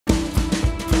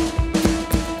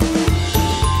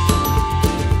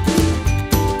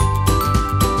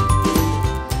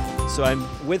So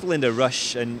I'm with Linda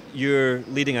Rush, and you're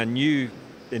leading a new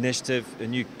initiative, a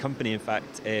new company in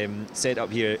fact, set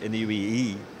up here in the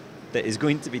UAE that is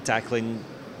going to be tackling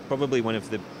probably one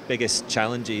of the biggest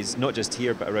challenges, not just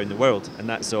here but around the world, and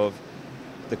that's of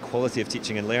the quality of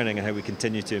teaching and learning and how we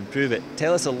continue to improve it.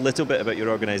 Tell us a little bit about your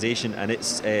organisation and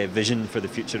its vision for the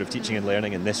future of teaching and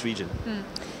learning in this region.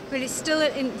 Well, it's still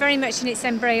very much in its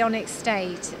embryonic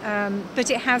state,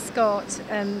 but it has got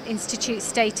institute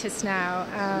status now,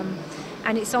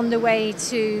 and it's on the way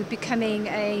to becoming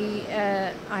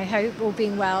I hope, all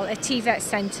being well, a TVET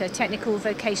centre, Technical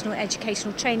Vocational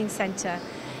Educational Training Centre,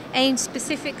 aimed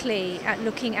specifically at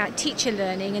looking at teacher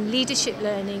learning and leadership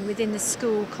learning within the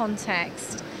school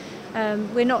context.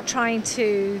 We're not trying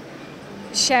to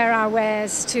share our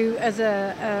wares to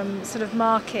other sort of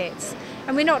markets,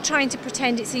 and we're not trying to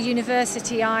pretend it's a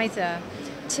university either.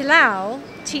 Tilal,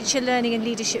 Teacher Learning and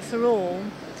Leadership for All,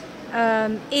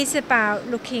 is about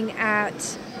looking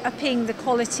at upping the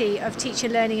quality of teacher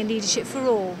learning and leadership for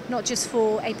all, not just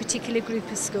for a particular group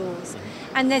of schools.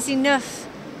 And there's enough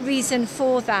reason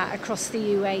for that across the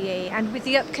UAE, and with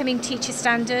the upcoming teacher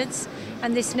standards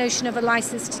and this notion of a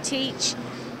license to teach,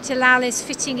 Tilal is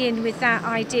fitting in with that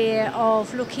idea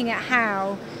of looking at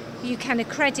how you can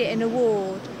accredit and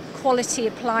award quality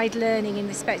applied learning in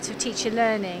respect of teacher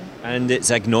learning. And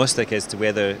it's agnostic as to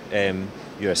whether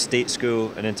you're a state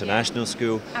school, an international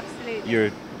school. Absolutely.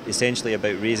 You're essentially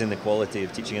about raising the quality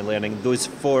of teaching and learning. Those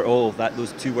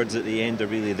two words at the end are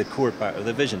really the core part of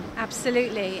the vision.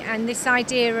 Absolutely, and this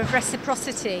idea of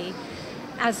reciprocity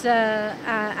as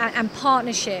and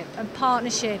partnership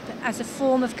as a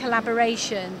form of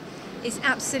collaboration is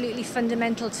absolutely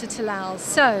fundamental to Tilal.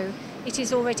 So it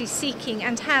is already seeking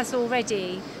and has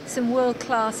already some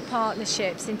world-class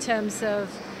partnerships in terms of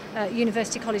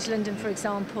University College London, for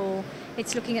example.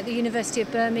 It's looking at the University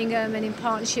of Birmingham, and in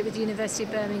partnership with the University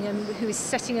of Birmingham, who is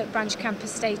setting up branch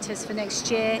campus status for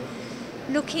next year,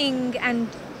 looking, and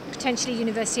potentially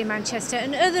University of Manchester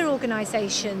and other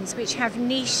organisations which have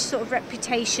niche sort of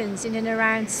reputations in and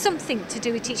around something to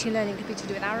do with teaching and learning. It could be to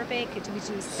do with Arabic, it could be to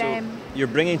do with STEM. So you're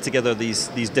bringing together these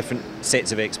different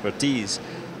sets of expertise,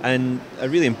 and a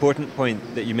really important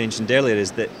point that you mentioned earlier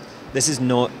is that this is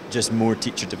not just more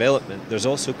teacher development. There's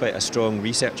also quite a strong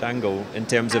research angle in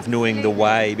terms of knowing the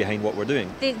why behind what we're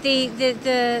doing.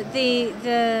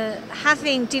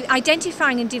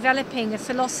 Identifying and developing a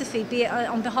philosophy, be it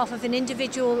on behalf of an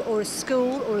individual or a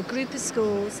school or a group of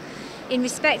schools, in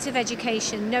respect of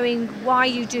education, knowing why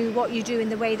you do what you do in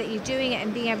the way that you're doing it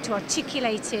and being able to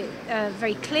articulate it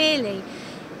very clearly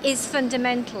is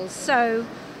fundamental. So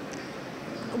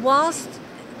whilst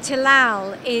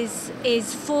Tilal is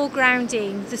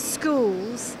foregrounding the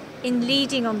schools in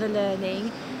leading on the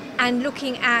learning and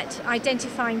looking at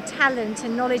identifying talent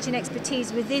and knowledge and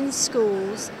expertise within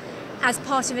schools as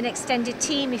part of an extended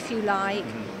team, if you like,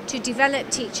 to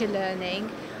develop teacher learning,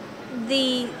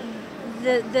 the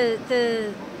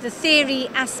theory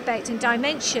aspect and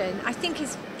dimension, I think,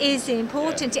 is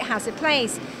important. It has a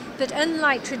place. But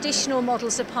unlike traditional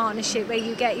models of partnership where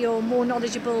you get your more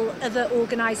knowledgeable other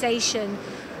organisation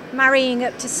marrying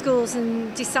up to schools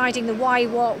and deciding the why,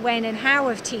 what, when and how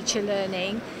of teacher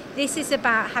learning, this is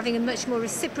about having a much more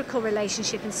reciprocal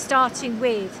relationship and starting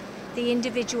with the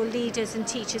individual leaders and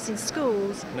teachers in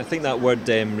schools. And I think that word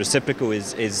reciprocal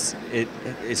is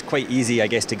quite easy, I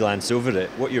guess, to glance over it.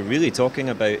 What you're really talking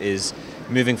about is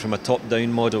moving from a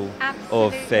top-down model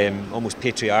of almost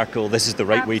patriarchal, this is the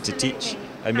right way to teach,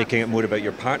 and making it more about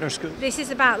your partner schools. This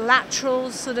is about lateral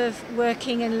sort of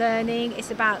working and learning. It's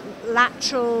about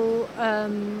lateral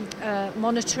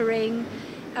monitoring.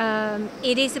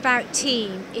 It is about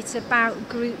team. It's about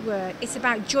group work. It's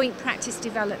about joint practice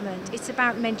development. It's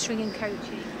about mentoring and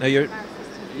coaching. Now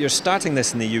you're starting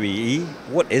this in the UAE.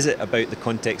 What is it about the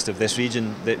context of this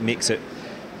region that makes it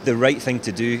the right thing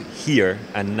to do here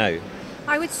and now?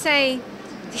 I would say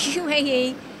the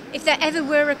UAE, if there ever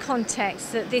were a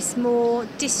context that this more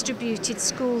distributed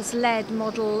schools-led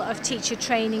model of teacher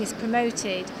training is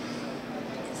promoted,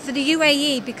 for the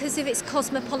UAE, because of its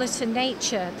cosmopolitan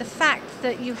nature, the fact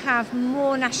that you have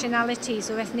more nationalities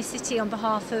or ethnicity on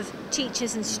behalf of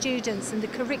teachers and students and the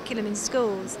curriculum in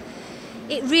schools,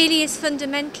 it really is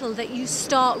fundamental that you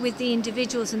start with the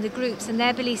individuals and the groups and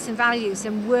their beliefs and values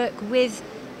and work with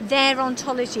their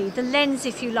ontology, the lens,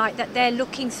 if you like, that they're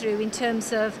looking through in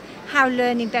terms of how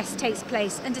learning best takes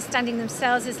place, understanding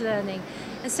themselves as learning.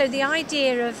 And so the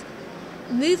idea of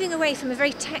moving away from a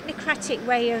very technocratic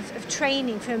way of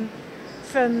training,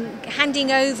 from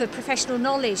handing over professional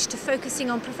knowledge to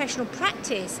focusing on professional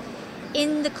practice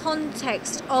in the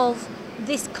context of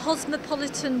this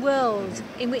cosmopolitan world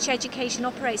in which education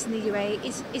operates in the UAE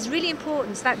is really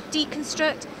important. So that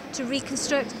deconstruct to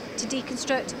reconstruct to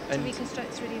deconstruct to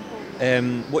reconstruct is really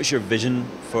important. What's your vision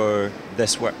for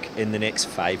this work in the next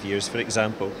 5 years, for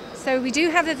example? So we do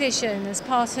have a vision as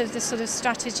part of the sort of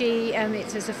strategy.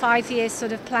 It's a 5-year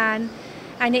sort of plan,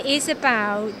 and it is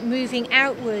about moving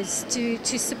outwards to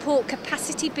support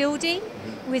capacity building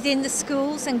within the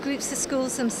schools and groups of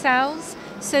schools themselves,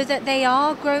 so that they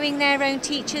are growing their own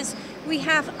teachers. We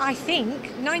have, I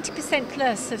think, 90%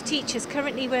 plus of teachers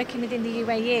currently working within the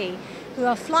UAE who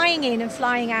are flying in and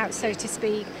flying out, so to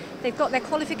speak. They've got their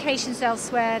qualifications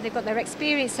elsewhere, they've got their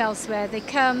experience elsewhere, they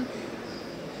come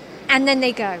and then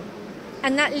they go.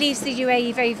 And that leaves the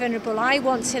UAE very vulnerable. I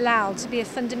want Tilal to be a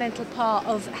fundamental part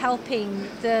of helping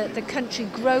the country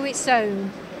grow its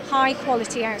own high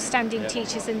quality, outstanding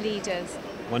teachers and leaders.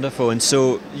 Wonderful. And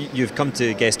so you've come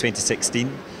to GESS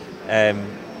 2016.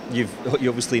 You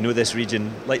obviously know this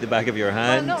region like the back of your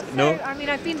hand. Well, not so. No? I mean,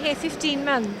 I've been here 15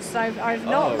 months. I've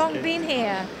not long been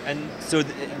here. And so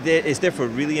it's therefore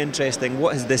really interesting.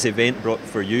 What has this event brought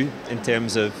for you in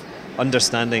terms of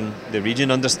understanding the region,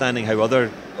 understanding how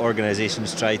other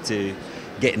organisations try to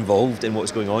get involved in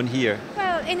what's going on here?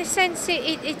 Well, in a sense,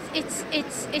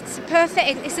 it's a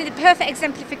perfect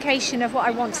exemplification of what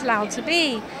I want Tilal to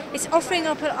be. It's offering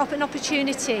up an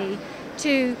opportunity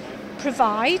to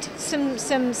provide some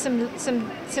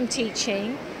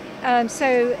teaching.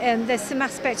 There's some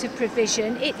aspect of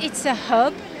provision. It's a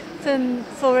hub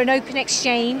for an open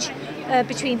exchange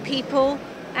between people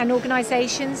and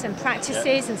organisations and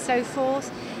practices and so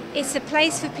forth. It's a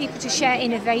place for people to share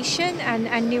innovation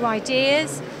and new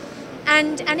ideas.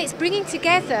 And it's bringing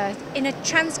together in a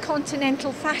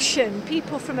transcontinental fashion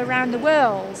people from around the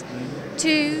world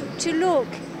to look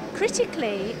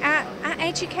critically at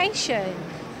education.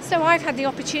 So I've had the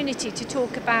opportunity to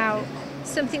talk about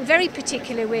something very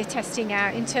particular we're testing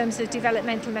out in terms of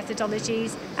developmental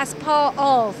methodologies as part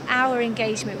of our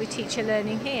engagement with teacher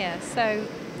learning here. So,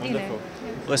 wonderful.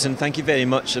 Listen, thank you very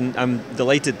much, and I'm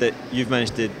delighted that you've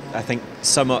managed to, I think,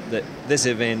 sum up that this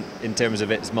event in terms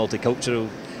of its multicultural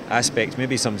aspect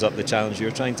maybe sums up the challenge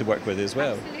you're trying to work with as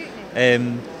well.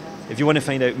 Absolutely. If you want to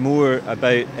find out more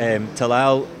about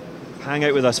Tilal, hang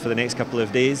out with us for the next couple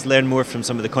of days, learn more from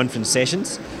some of the conference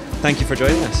sessions. Thank you for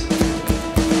joining us.